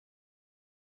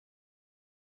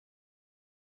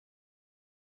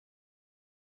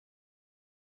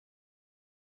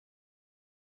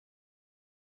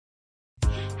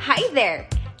Hi there!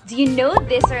 Do you know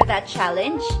this or that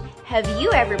challenge? Have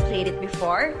you ever played it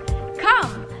before?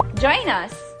 Come, join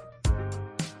us!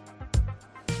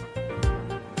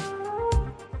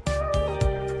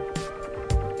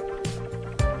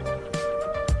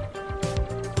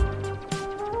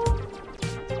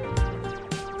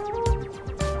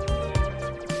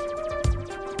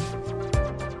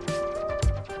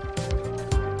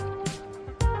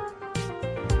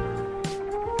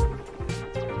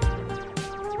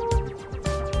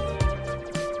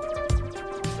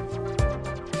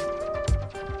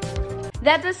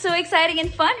 That was so exciting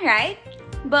and fun, right?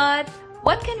 But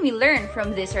what can we learn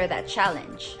from this or that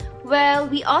challenge? Well,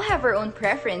 we all have our own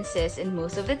preferences, and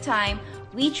most of the time,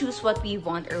 we choose what we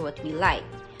want or what we like,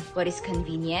 what is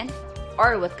convenient,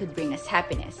 or what could bring us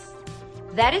happiness.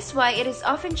 That is why it is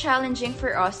often challenging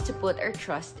for us to put our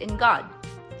trust in God.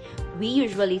 We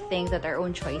usually think that our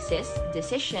own choices,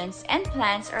 decisions, and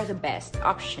plans are the best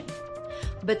option.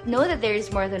 But know that there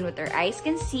is more than what our eyes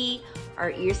can see,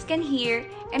 our ears can hear,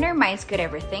 and our minds could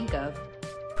ever think of.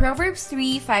 Proverbs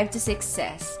 3:5-6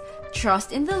 says,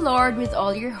 "Trust in the Lord with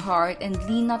all your heart and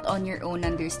lean not on your own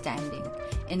understanding.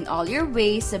 In all your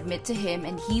ways submit to Him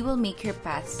and He will make your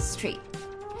paths straight."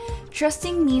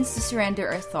 Trusting means to surrender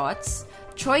our thoughts,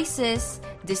 choices,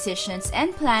 decisions,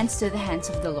 and plans to the hands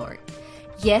of the Lord.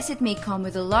 Yes, it may come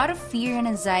with a lot of fear and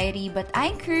anxiety, but I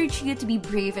encourage you to be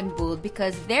brave and bold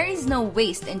because there is no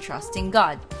waste in trusting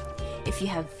God. If you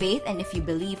have faith and if you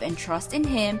believe and trust in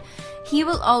Him, He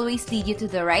will always lead you to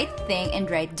the right thing and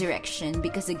right direction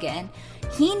because again,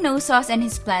 He knows us and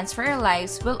His plans for our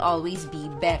lives will always be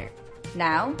better.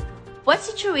 Now, what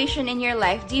situation in your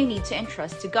life do you need to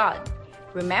entrust to God?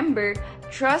 Remember,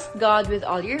 trust God with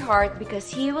all your heart because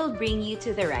He will bring you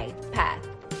to the right path.